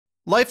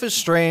Life is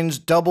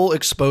Strange Double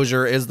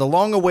Exposure is the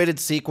long-awaited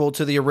sequel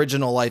to the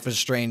original Life is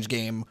Strange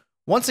game.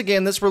 Once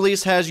again, this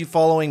release has you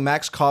following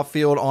Max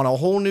Caulfield on a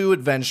whole new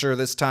adventure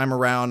this time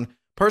around.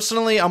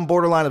 Personally, I'm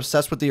borderline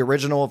obsessed with the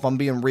original, if I'm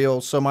being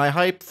real, so my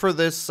hype for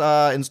this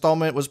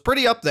installment was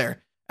pretty up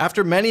there.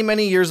 After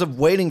many years of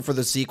waiting for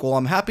the sequel,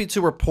 I'm happy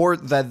to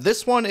report that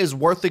this one is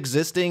worth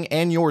existing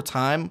and your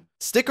time.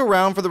 Stick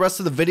around for the rest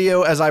of the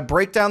video as I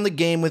break down the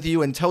game with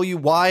you and tell you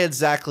why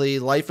exactly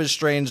Life is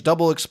Strange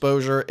Double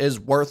Exposure is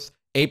worth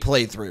a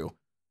playthrough.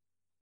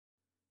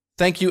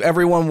 Thank you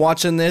everyone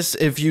watching this.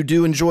 If you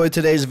do enjoy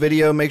today's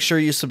video, make sure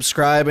you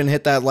subscribe and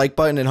hit that like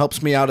button. It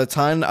helps me out a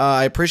ton.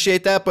 I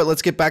appreciate that, but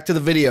let's get back to the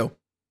video.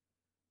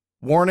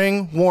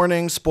 Warning,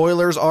 warning,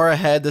 spoilers are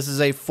ahead. This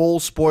is a full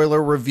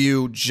spoiler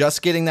review,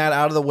 just getting that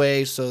out of the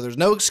way, so there's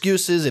no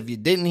excuses if you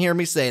didn't hear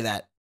me say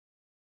that.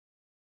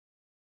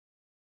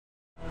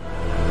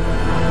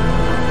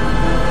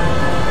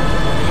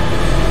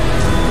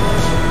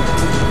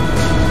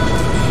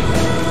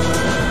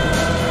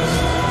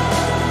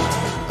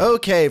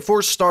 Okay,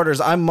 for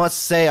starters, I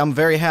must say I'm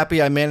very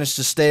happy I managed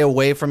to stay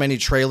away from any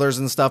trailers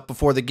and stuff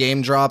before the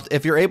game dropped.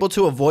 If you're able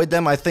to avoid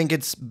them, I think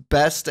it's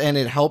best and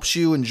it helps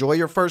you enjoy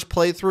your first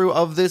playthrough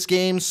of this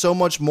game so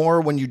much more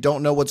when you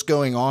don't know what's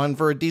going on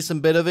for a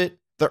decent bit of it.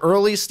 The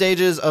early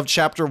stages of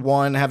Chapter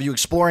 1 have you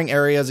exploring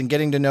areas and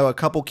getting to know a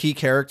couple key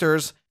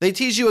characters. They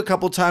tease you a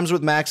couple times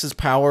with Max's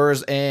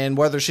powers and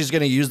whether she's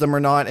going to use them or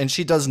not, and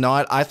she does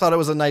not. I thought it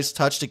was a nice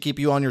touch to keep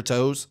you on your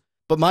toes.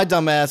 But my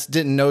dumbass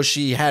didn't know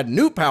she had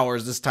new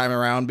powers this time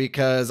around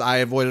because I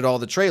avoided all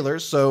the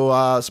trailers,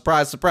 so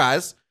surprise,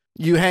 surprise.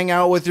 You hang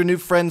out with your new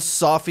friend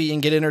Sophie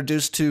and get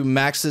introduced to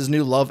Max's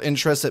new love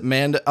interest,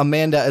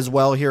 Amanda as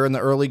well here in the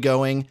early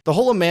going. The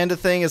whole Amanda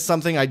thing is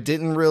something I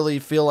didn't really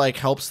feel like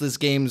helps this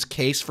game's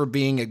case for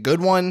being a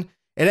good one.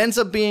 It ends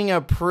up being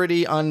a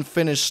pretty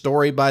unfinished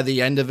story by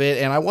the end of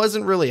it, and I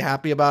wasn't really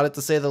happy about it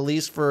to say the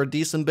least for a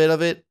decent bit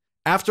of it.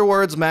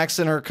 Afterwards, Max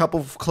and her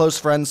couple of close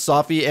friends,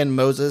 Sophie and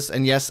Moses,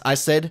 and yes, I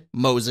said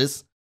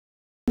Moses.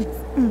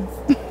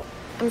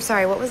 I'm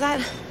sorry, what was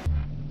that?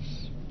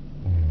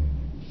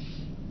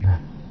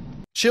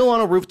 Chill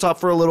on a rooftop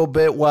for a little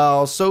bit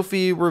while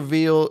Sophie,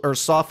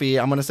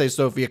 I'm gonna say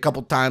Sophie a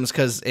couple times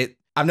because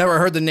I've never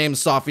heard the name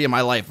Sophie in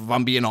my life, if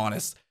I'm being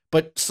honest.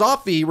 But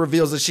Sophie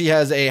reveals that she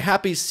has a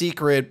happy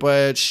secret,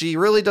 but she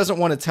really doesn't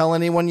want to tell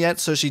anyone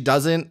yet, so she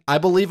doesn't. I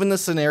believe in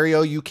this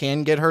scenario you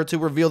can get her to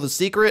reveal the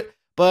secret,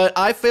 but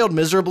I failed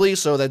miserably,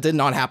 so that did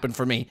not happen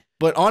for me.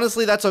 But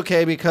honestly, that's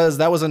okay because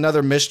that was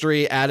another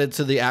mystery added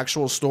to the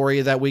actual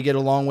story that we get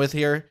along with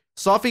here.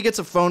 Sophie gets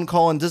a phone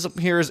call and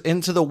disappears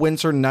into the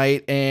winter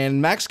night,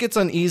 and Max gets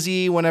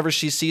uneasy whenever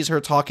she sees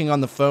her talking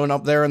on the phone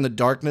up there in the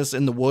darkness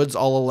in the woods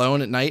all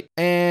alone at night.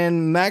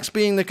 And Max,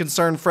 being the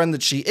concerned friend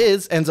that she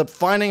is, ends up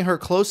finding her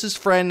closest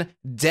friend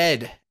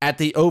dead at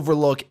the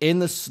overlook in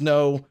the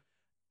snow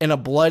in a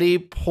bloody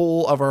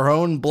pool of her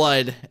own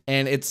blood,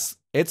 and it's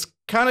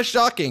kind of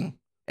shocking.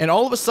 And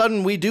all of a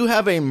sudden, we do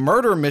have a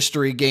murder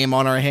mystery game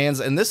on our hands,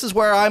 and this is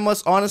where I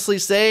must honestly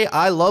say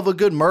I love a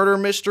good murder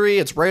mystery.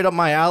 It's right up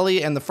my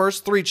alley, and the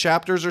first 3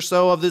 chapters or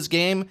so of this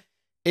game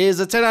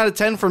is a 10 out of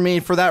 10 for me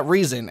for that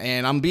reason,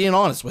 and I'm being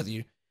honest with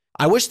you.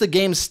 I wish the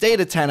game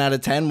stayed a 10 out of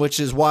 10, which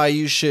is why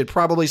you should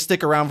probably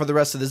stick around for the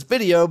rest of this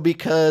video,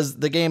 because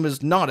the game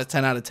is not a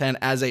 10 out of 10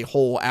 as a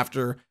whole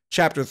after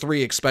Chapter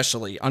 3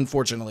 especially,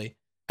 unfortunately.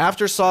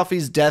 After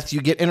Sophie's death,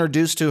 you get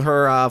introduced to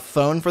her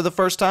phone for the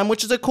first time,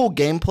 which is a cool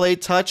gameplay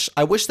touch.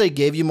 I wish they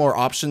gave you more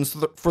options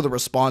for the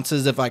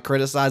responses if I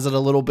criticize it a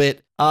little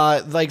bit.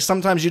 Like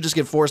sometimes you just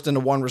get forced into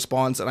one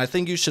response, and I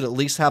think you should at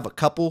least have a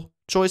couple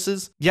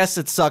choices. Yes,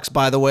 it sucks,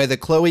 by the way, that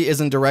Chloe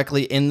isn't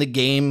directly in the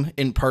game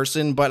in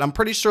person, but I'm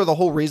pretty sure the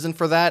whole reason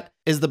for that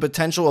is the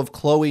potential of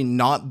Chloe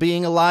not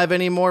being alive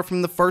anymore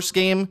from the first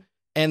game.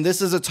 And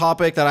this is a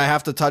topic that I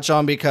have to touch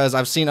on because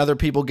I've seen other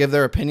people give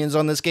their opinions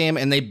on this game,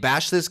 and they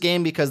bash this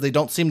game because they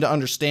don't seem to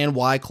understand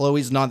why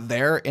Chloe's not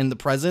there in the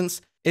presence.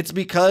 It's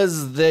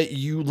because that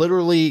you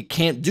literally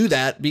can't do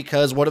that,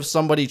 because what if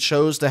somebody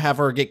chose to have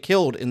her get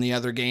killed in the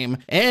other game?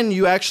 And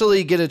you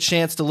actually get a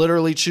chance to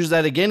literally choose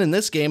that again in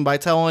this game by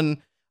telling,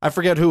 I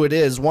forget who it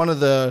is, one of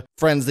the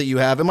friends that you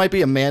have. It might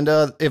be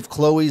Amanda, if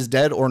Chloe's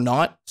dead or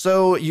not.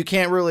 So you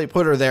can't really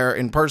put her there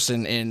in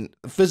person in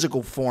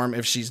physical form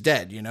if she's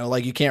dead, you know?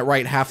 Like you can't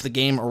write half the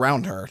game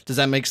around her. Does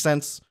that make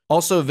sense?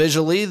 Also,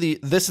 visually,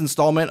 this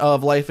installment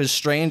of Life is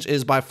Strange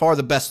is by far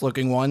the best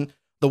looking one.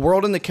 The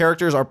world and the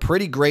characters are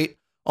pretty great.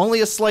 Only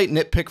a slight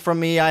nitpick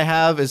from me I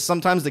have is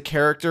sometimes the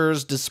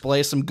characters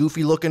display some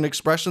goofy looking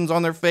expressions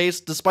on their face,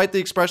 despite the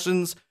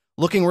expressions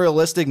looking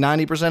realistic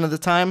 90% of the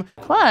time.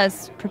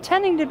 Plus,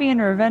 pretending to be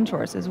in a revenge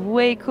horse is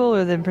way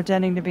cooler than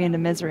pretending to be in a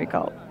misery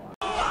cult.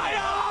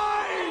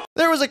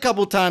 There was a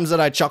couple times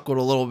that I chuckled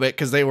a little bit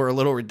because they were a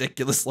little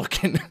ridiculous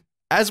looking.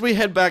 As we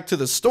head back to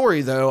the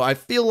story though, I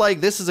feel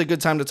like this is a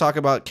good time to talk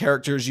about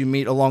characters you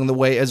meet along the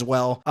way as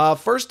well.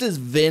 First is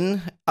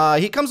Vin.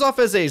 He comes off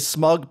as a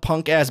smug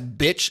punk ass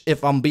bitch,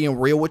 if I'm being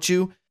real with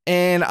you.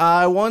 And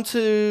I want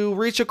to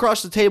reach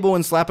across the table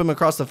and slap him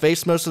across the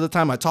face most of the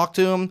time I talk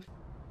to him.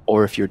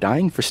 Or if you're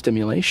dying for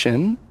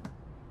stimulation,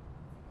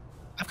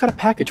 I've got a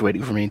package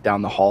waiting for me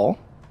down the hall.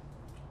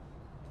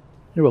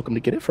 You're welcome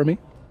to get it for me.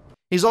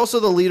 He's also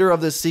the leader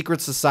of this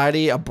secret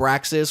society,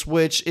 Abraxas,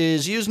 which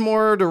is used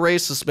more to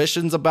raise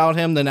suspicions about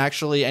him than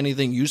actually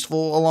anything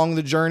useful along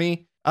the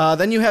journey.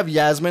 Then you have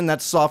Yasmin,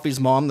 that's Sophie's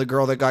mom, the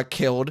girl that got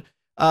killed.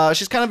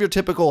 She's kind of your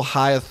typical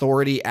high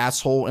authority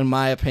asshole, in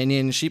my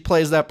opinion. She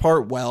plays that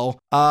part well.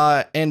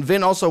 And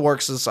Vin also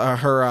works as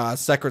her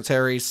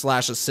secretary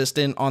slash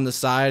assistant on the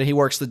side. He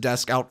works the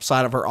desk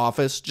outside of her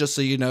office, just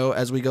so you know,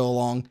 as we go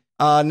along.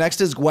 Next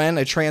is Gwen,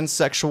 a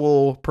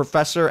transsexual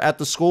professor at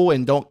the school,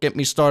 and don't get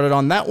me started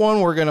on that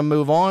one. We're going to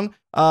move on.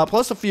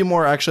 Plus a few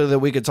more, actually, that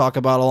we could talk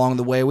about along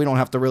the way. We don't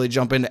have to really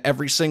jump into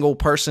every single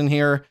person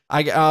here.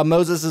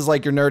 Moses is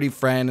like your nerdy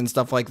friend and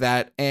stuff like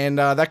that. And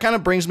that kind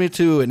of brings me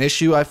to an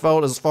issue I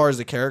felt as far as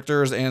the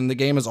characters and the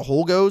game as a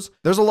whole goes.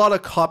 There's a lot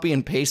of copy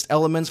and paste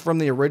elements from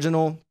the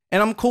original.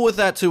 And I'm cool with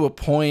that to a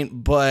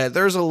point, but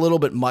there's a little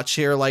bit much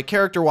here. Like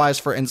character-wise,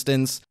 for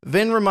instance,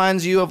 Vin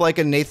reminds you of like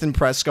a Nathan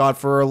Prescott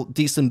for a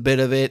decent bit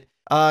of it.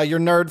 Your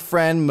nerd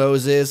friend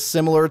Moses,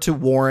 similar to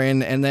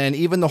Warren, and then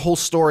even the whole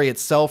story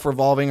itself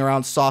revolving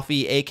around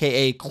Sophie,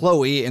 aka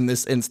Chloe in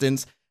this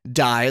instance,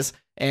 dies,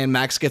 and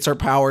Max gets her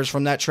powers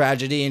from that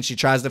tragedy, and she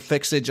tries to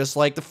fix it just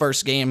like the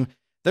first game.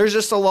 There's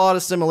just a lot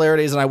of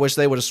similarities, and I wish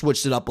they would have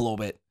switched it up a little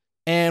bit.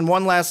 And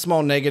one last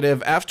small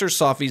negative, after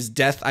Sophie's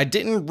death, I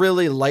didn't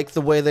really like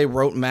the way they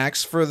wrote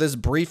Max for this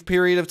brief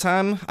period of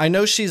time. I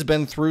know she's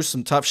been through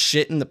some tough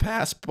shit in the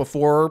past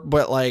before,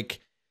 but like,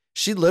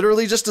 she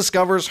literally just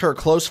discovers her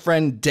close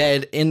friend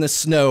dead in the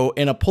snow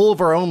in a pool of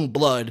her own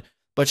blood,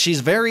 but she's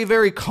very,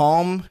 very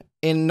calm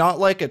in not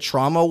like a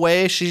trauma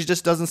way. She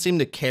just doesn't seem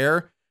to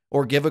care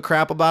or give a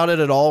crap about it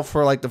at all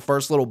for like the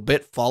first little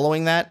bit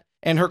following that.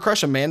 And her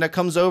crush Amanda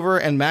comes over,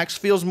 and Max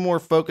feels more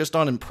focused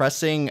on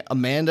impressing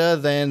Amanda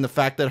than the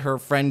fact that her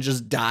friend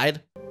just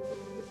died.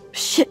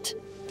 Shit.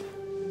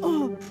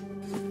 Oh.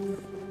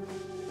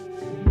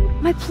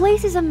 My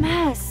place is a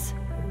mess.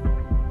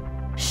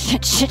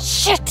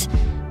 Shit.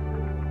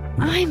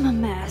 I'm a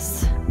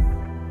mess.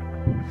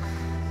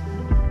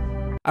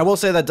 I will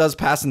say that does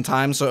pass in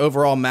time, so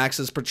overall Max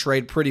is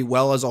portrayed pretty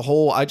well as a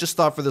whole. I just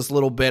thought for this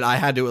little bit I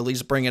had to at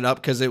least bring it up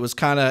because it was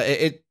kind of,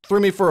 it threw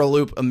me for a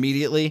loop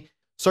immediately.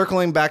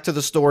 Circling back to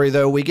the story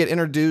though, we get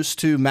introduced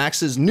to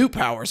Max's new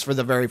powers for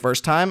the very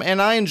first time,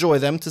 and I enjoy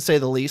them to say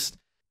the least.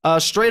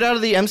 Straight out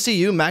of the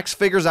MCU, Max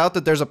figures out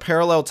that there's a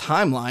parallel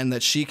timeline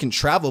that she can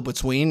travel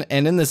between,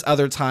 and in this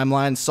other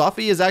timeline,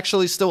 Sophie is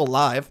actually still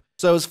alive.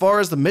 So as far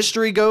as the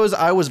mystery goes,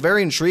 I was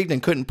very intrigued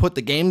and couldn't put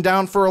the game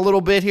down for a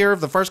little bit here.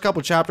 The first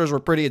couple chapters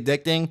were pretty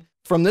addicting.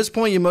 From this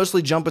point, you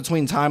mostly jump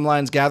between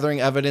timelines, gathering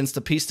evidence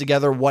to piece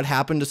together what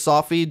happened to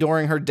Sophie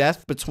during her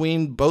death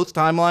between both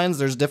timelines.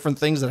 There's different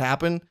things that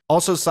happen.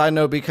 Also, side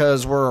note,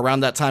 because we're around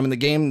that time in the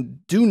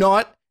game, do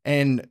not,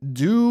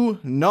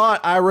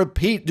 I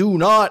repeat, do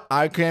not,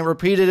 I can't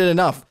repeat it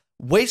enough,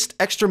 waste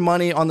extra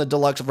money on the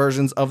deluxe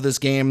versions of this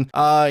game.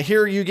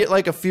 Here you get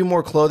like a few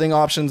more clothing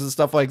options and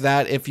stuff like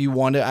that if you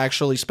want to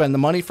actually spend the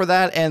money for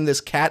that. And this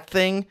cat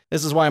thing,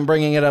 this is why I'm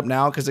bringing it up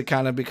now because it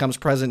kind of becomes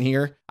present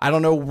here. I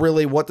don't know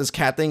really what this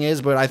cat thing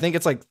is, but I think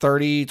it's like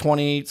 30,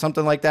 20,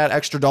 something like that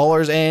extra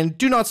dollars, and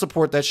do not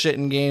support that shit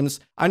in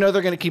games. I know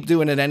they're going to keep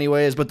doing it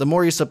anyways, but the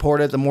more you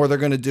support it, the more they're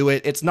going to do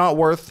it. It's not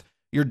worth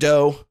your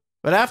dough.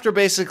 But after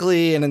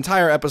basically an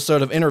entire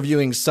episode of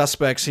interviewing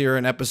suspects here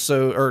in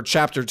episode, or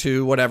chapter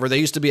 2, whatever, they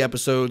used to be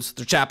episodes,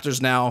 they're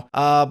chapters now.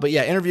 But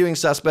yeah, interviewing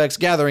suspects,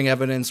 gathering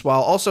evidence,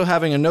 while also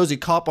having a nosy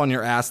cop on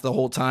your ass the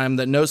whole time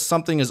that knows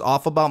something is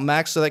off about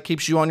Max, so that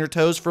keeps you on your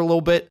toes for a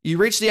little bit. You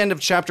reach the end of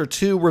chapter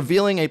 2,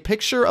 revealing a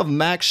picture of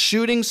Max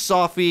shooting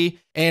Sophie,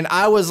 and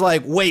I was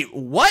like, wait,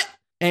 what?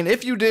 And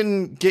if you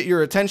didn't get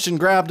your attention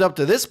grabbed up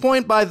to this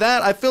point by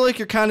that, I feel like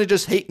you're kind of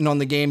just hating on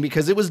the game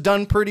because it was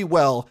done pretty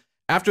well.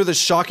 After the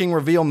shocking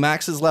reveal,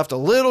 Max is left a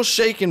little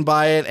shaken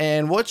by it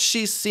and what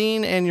she's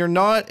seen, and you're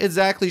not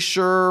exactly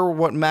sure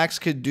what Max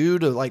could do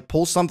to like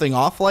pull something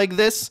off like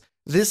this.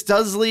 This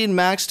does lead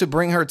Max to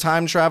bring her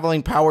time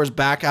traveling powers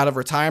back out of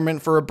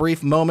retirement for a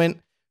brief moment.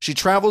 She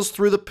travels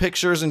through the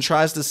pictures and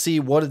tries to see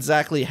what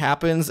exactly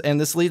happens,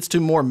 and this leads to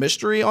more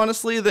mystery,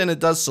 honestly, than it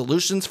does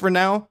solutions for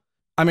now.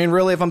 I mean,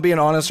 really, if I'm being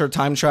honest, her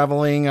time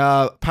traveling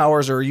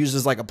powers are used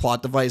as like a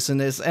plot device in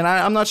this, and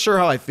I'm not sure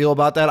how I feel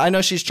about that. I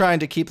know she's trying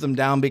to keep them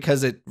down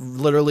because it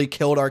literally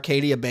killed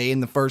Arcadia Bay in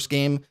the first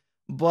game,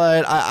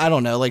 but I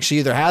don't know. Like, she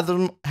either has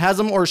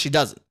them or she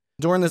doesn't.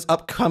 During this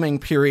upcoming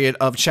period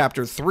of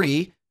chapter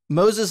 3,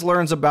 Moses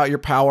learns about your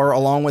power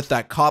along with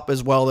that cop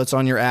as well that's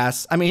on your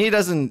ass. I mean, he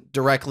doesn't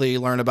directly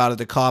learn about it,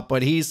 the cop,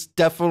 but he's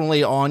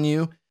definitely on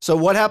you. So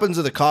what happens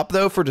to the cop,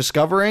 though, for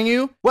discovering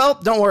you? Well,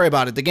 don't worry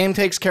about it. The game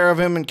takes care of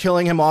him and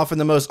killing him off in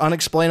the most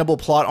unexplainable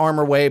plot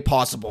armor way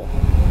possible.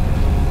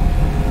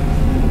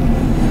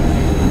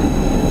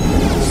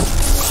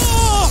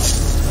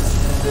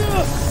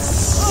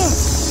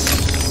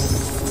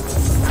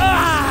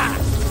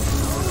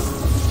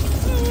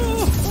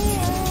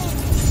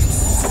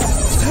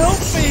 Help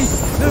me!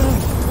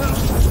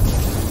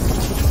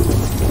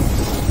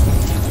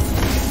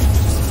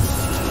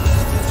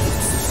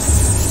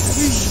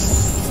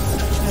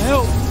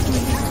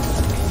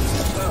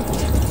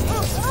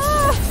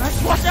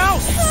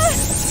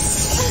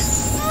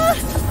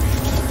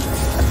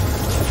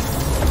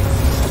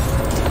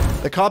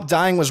 The cop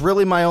dying was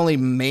really my only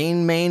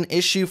main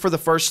issue for the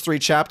first 3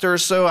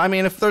 chapters, so I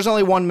mean, if there's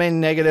only one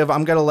main negative,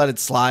 I'm gonna let it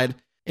slide.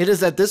 It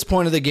is at this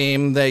point of the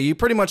game that you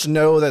pretty much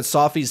know that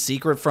Sophie's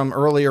secret from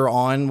earlier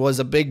on was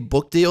a big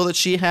book deal that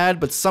she had,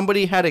 but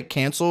somebody had it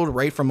canceled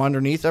right from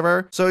underneath of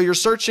her. So you're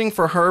searching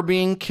for her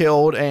being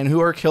killed and who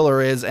her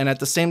killer is, and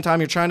at the same time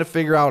you're trying to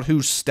figure out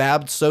who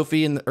stabbed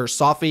Sophie in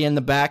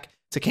the back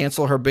to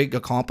cancel her big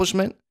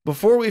accomplishment.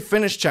 Before we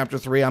finish chapter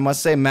 3, I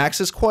must say Max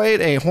is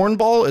quite a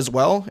hornball as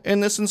well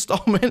in this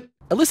installment.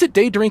 Illicit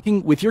day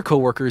drinking with your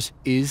coworkers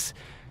is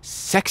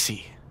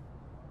sexy.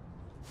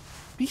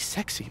 Be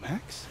sexy,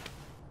 Max.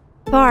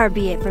 Far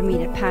be it from me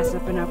to pass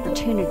up an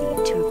opportunity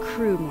to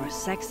accrue more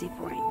sexy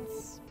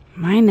points.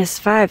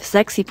 -5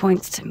 sexy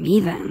points to me,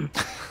 then.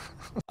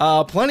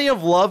 Plenty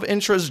of love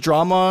interest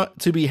drama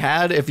to be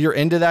had if you're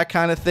into that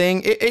kind of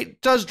thing. It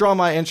does draw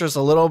my interest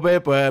a little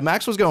bit, but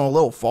Max was going a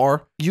little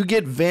far. You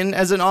get Vin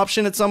as an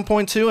option at some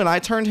point too, and I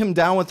turned him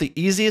down with the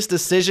easiest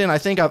decision I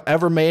think I've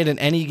ever made in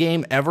any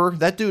game ever.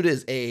 That dude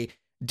is a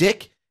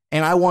dick,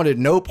 and I wanted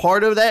no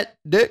part of that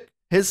dick.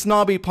 His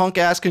snobby punk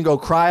ass can go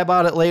cry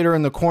about it later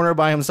in the corner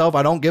by himself.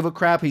 I don't give a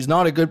crap. He's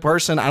not a good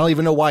person. I don't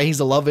even know why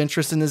he's a love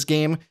interest in this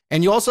game.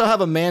 And you also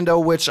have Amanda,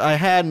 which I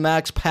had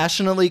Max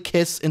passionately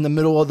kiss in the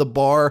middle of the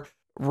bar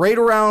right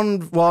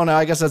around, well, no,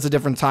 I guess that's a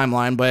different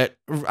timeline, but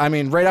I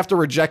mean, right after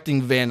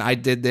rejecting Vin, I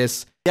did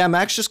this. Yeah,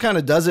 Max just kind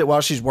of does it while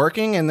she's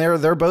working, and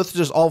they're both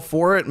just all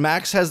for it.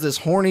 Max has this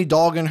horny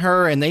dog in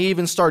her, and they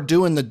even start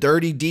doing the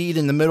dirty deed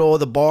in the middle of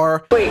the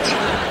bar. Wait,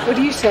 what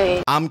are you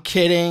saying? I'm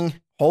kidding.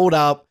 Hold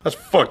up. That's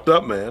fucked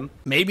up, man.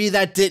 Maybe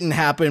that didn't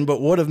happen, but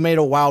would have made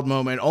a wild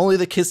moment. Only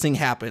the kissing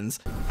happens.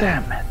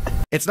 Damn it.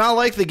 It's not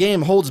like the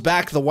game holds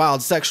back the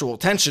wild sexual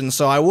tension,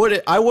 so I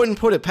wouldn't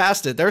put it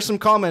past it. There's some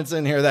comments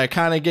in here that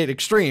kind of get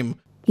extreme.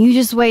 You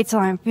just wait till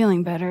I'm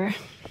feeling better.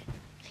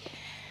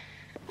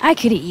 I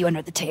could eat you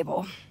under the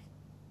table.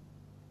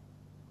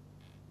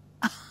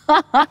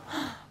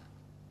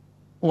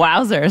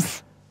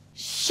 Wowzers.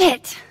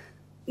 Shit!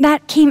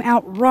 That came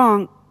out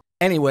wrong.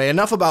 Anyway,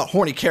 enough about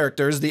horny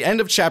characters. The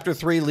end of chapter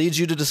 3 leads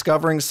you to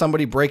discovering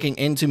somebody breaking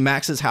into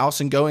Max's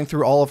house and going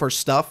through all of her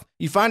stuff.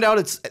 You find out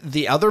it's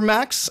the other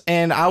Max,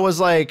 and I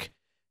was like,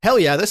 hell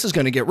yeah, this is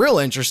going to get real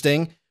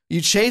interesting. You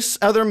chase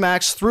other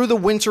Max through the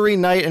wintry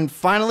night and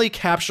finally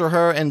capture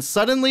her, and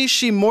suddenly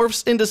she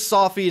morphs into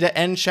Sophie to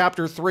end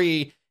chapter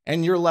 3,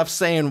 and you're left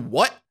saying,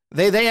 what?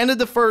 They ended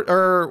the first,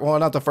 well,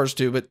 not the first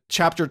 2, but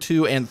chapter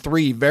 2 and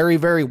 3 very,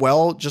 very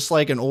well, just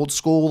like an old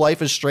school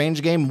Life is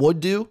Strange game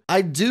would do.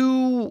 I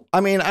do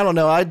like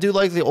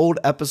the old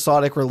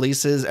episodic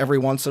releases every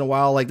once in a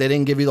while. Like, they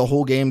didn't give you the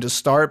whole game to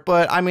start,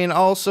 but I mean,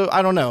 also,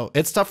 I don't know.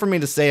 It's tough for me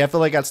to say. I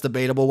feel like that's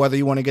debatable whether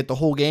you want to get the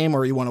whole game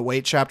or you want to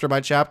wait chapter by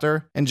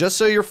chapter. And just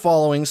so you're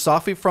following,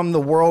 Sophie from the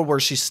world where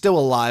she's still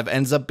alive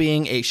ends up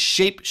being a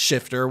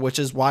shapeshifter, which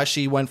is why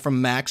she went from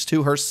Max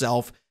to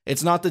herself.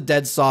 It's not the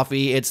dead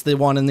Sophie, it's the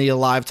one in the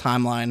alive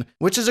timeline,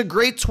 which is a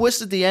great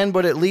twist at the end,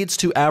 but it leads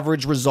to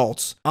average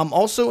results. I'm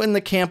also in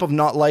the camp of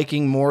not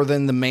liking more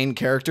than the main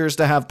characters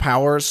to have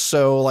powers,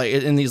 so like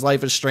in these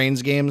Life is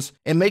Strange games,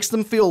 it makes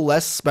them feel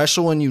less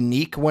special and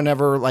unique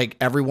whenever like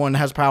everyone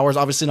has powers.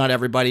 Obviously not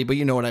everybody, but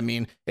you know what I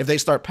mean. If they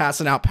start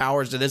passing out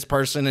powers to this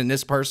person and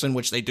this person,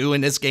 which they do in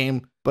this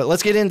game. But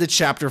let's get into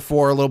chapter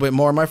 4 a little bit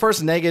more. My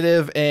first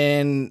negative,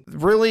 and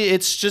really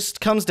it's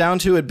just comes down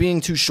to it being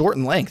too short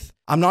in length.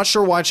 I'm not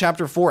sure why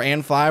chapter 4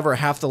 and 5 are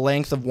half the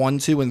length of 1,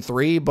 2, and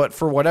 3, but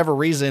for whatever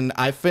reason,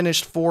 I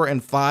finished 4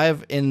 and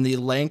 5 in the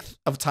length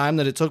of time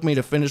that it took me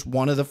to finish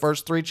one of the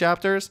first 3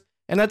 chapters,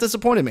 and that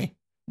disappointed me.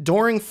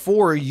 During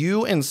 4,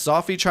 you and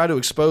Sophie try to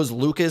expose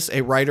Lucas,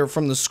 a writer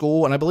from the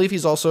school, and I believe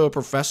he's also a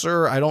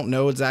professor. I don't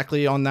know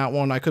exactly on that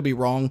one. I could be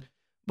wrong.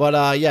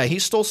 But yeah, he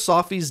stole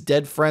Sophie's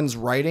dead friend's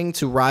writing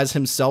to rise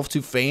himself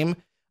to fame.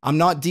 I'm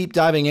not deep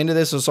diving into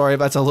this, so sorry if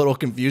that's a little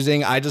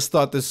confusing. I just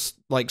thought this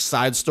like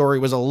side story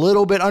was a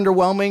little bit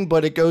underwhelming,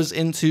 but it goes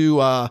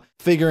into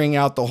figuring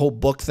out the whole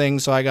book thing,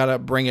 so I gotta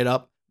bring it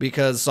up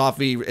because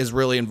Sophie is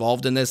really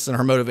involved in this and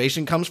her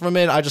motivation comes from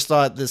it. I just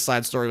thought this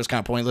side story was kind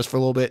of pointless for a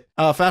little bit.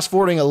 Fast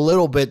forwarding a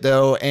little bit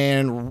though,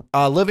 and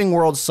Living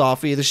World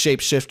Sophie, the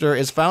shapeshifter,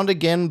 is found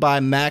again by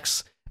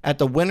Max at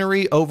the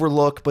wintry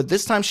overlook, but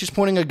this time she's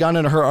pointing a gun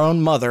at her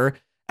own mother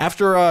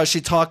after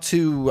she talked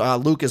to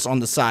Lucas on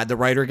the side, the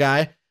writer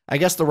guy. I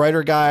guess the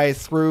writer guy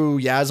threw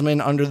Yasmin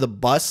under the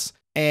bus,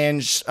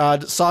 and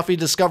Sophie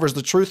discovers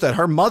the truth that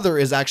her mother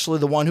is actually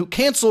the one who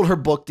canceled her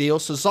book deal,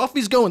 so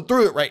Sophie's going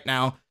through it right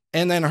now.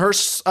 And then her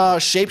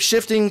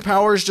shape-shifting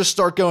powers just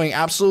start going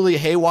absolutely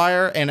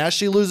haywire, and as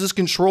she loses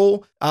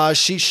control,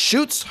 she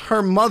shoots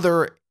her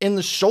mother in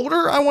the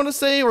shoulder, I want to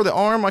say, or the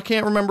arm, I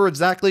can't remember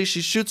exactly.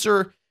 She shoots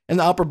her in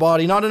the upper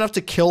body, not enough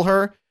to kill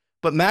her,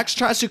 but Max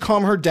tries to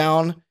calm her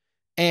down,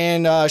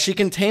 and she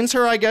contains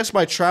her, I guess,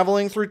 by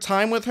traveling through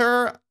time with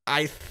her,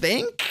 I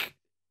think.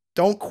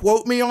 Don't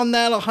quote me on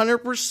that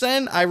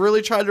 100%. I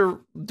really tried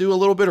to do a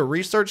little bit of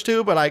research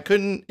too, but I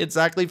couldn't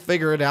exactly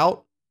figure it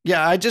out.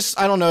 Yeah, I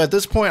don't know. At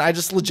this point, I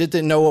just legit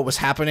didn't know what was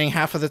happening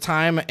half of the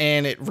time,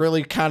 and it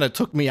really kind of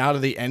took me out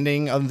of the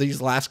ending of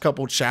these last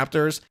couple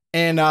chapters.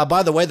 And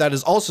by the way, that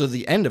is also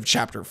the end of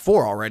chapter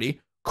 4 already.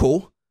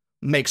 Cool.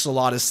 Makes a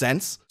lot of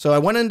sense. So I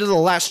went into the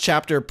last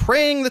chapter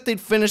praying that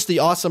they'd finish the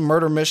awesome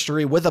murder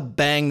mystery with a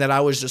bang that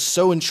I was just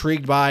so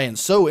intrigued by and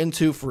so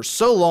into for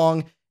so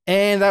long,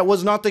 and that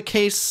was not the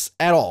case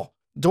at all.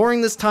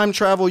 During this time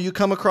travel, you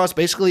come across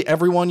basically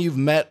everyone you've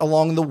met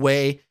along the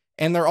way,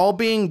 and they're all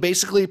being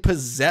basically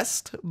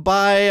possessed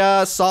by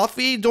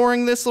Safi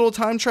during this little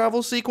time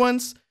travel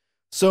sequence.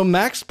 So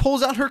Max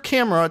pulls out her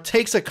camera,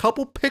 takes a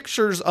couple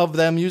pictures of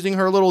them using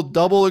her little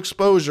double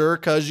exposure,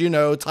 because, you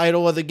know,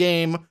 title of the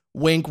game,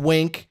 wink,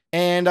 wink.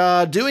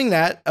 And doing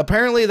that,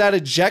 apparently that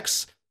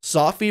ejects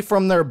Safi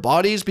from their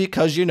bodies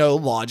because, you know,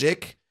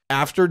 logic.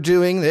 After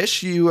doing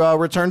this, you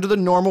return to the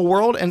normal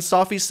world, and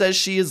Safi says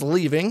she is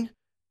leaving,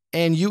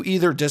 and you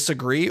either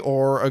disagree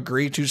or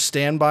agree to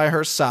stand by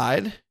her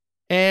side.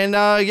 And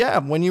yeah,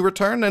 when you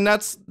return, and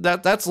that's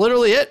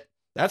literally it.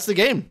 That's the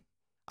game.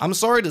 I'm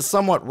sorry to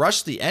somewhat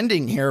rush the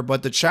ending here,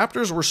 but the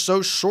chapters were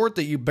so short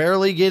that you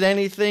barely get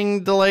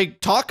anything to like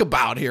talk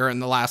about here in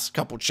the last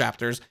couple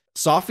chapters.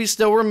 Safi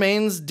still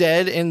remains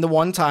dead in the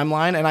one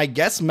timeline, and I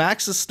guess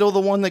Max is still the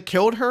one that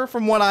killed her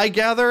from what I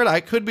gathered.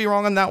 I could be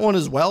wrong on that one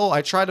as well.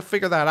 I tried to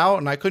figure that out,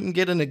 and I couldn't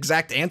get an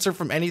exact answer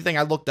from anything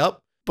I looked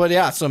up. But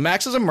yeah, so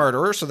Max is a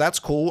murderer, so that's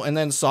cool. And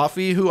then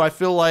Safi, who I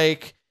feel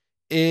like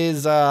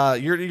is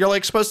you're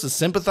like supposed to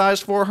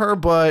sympathize for her,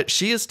 but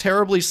she is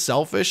terribly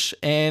selfish,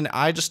 and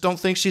I just don't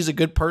think she's a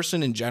good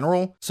person in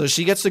general. So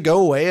she gets to go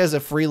away as a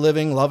free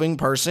living, loving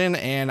person,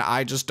 and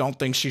I just don't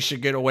think she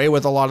should get away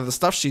with a lot of the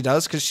stuff she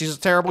does because she's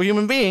a terrible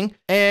human being.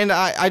 And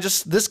I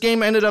just, this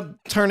game ended up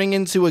turning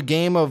into a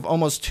game of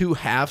almost two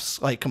halves,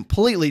 like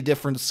completely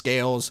different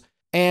scales.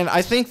 And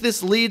I think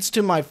this leads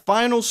to my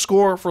final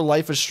score for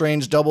Life is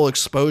Strange Double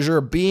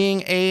Exposure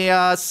being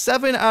a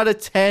 7 out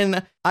of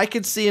 10. I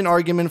could see an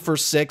argument for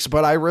 6,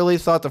 but I really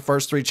thought the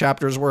first 3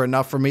 chapters were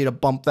enough for me to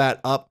bump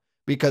that up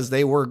because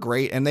they were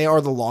great and they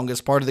are the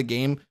longest part of the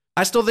game.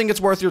 I still think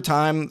it's worth your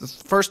time. The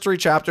first 3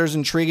 chapters,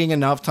 intriguing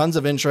enough, tons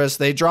of interest.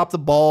 They dropped the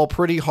ball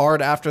pretty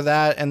hard after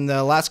that, and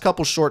the last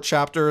couple short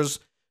chapters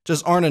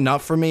just aren't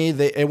enough for me.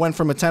 It went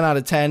from a 10 out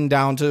of 10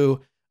 down to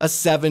a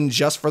 7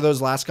 just for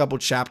those last couple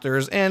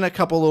chapters and a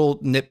couple little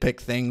nitpick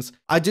things.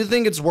 I do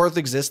think it's worth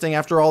existing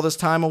after all this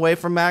time away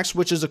from Max,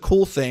 which is a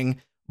cool thing,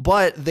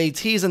 but they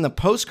tease in the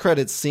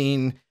post-credits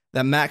scene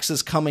that Max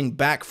is coming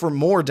back for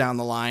more down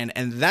the line,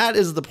 and that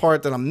is the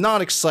part that I'm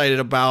not excited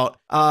about.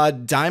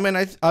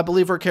 Diamond, I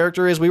believe her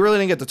character is. We really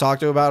didn't get to talk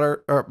to about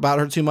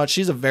her too much.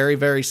 She's a very,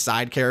 very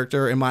side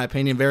character, in my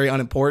opinion, very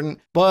unimportant,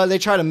 but they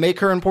try to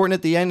make her important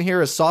at the end here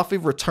as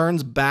Safi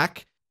returns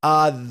back.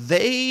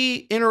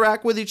 They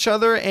interact with each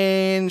other,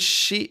 and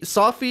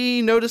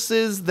Safi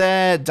notices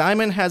that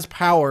Diamond has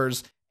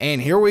powers,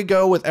 and here we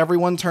go with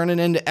everyone turning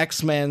into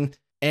X-Men,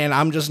 and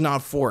I'm just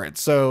not for it.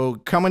 So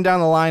coming down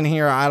the line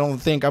here, I don't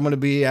think I'm going to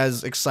be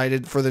as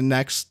excited for the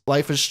next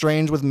Life is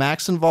Strange with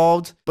Max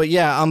involved. But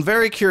yeah, I'm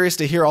very curious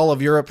to hear all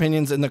of your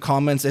opinions in the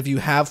comments if you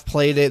have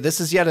played it. This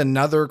is yet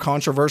another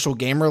controversial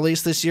game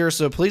release this year,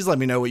 so please let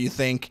me know what you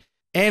think.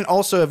 And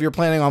also, if you're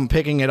planning on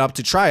picking it up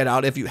to try it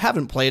out, if you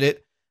haven't played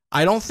it,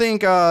 I don't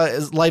think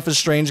Life is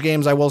Strange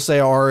games, I will say,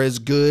 are as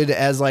good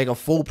as like a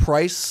full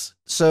price.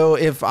 So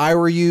if I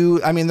were you,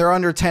 I mean, they're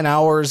under 10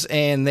 hours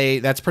and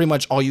that's pretty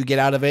much all you get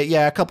out of it.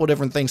 Yeah, a couple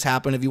different things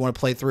happen if you want to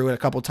play through it a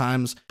couple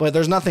times, but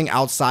there's nothing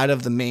outside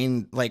of the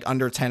main like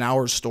under 10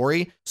 hours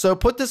story. So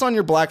put this on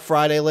your Black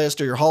Friday list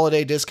or your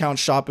holiday discount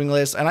shopping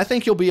list, and I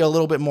think you'll be a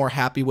little bit more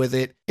happy with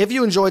it. If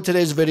you enjoyed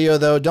today's video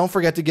though, don't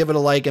forget to give it a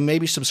like and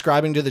maybe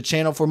subscribing to the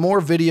channel for more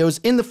videos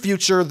in the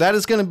future. That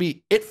is going to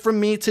be it from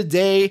me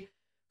today.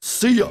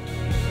 See ya!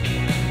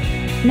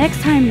 Next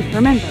time,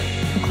 remember,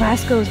 the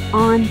class goes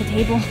on the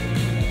table.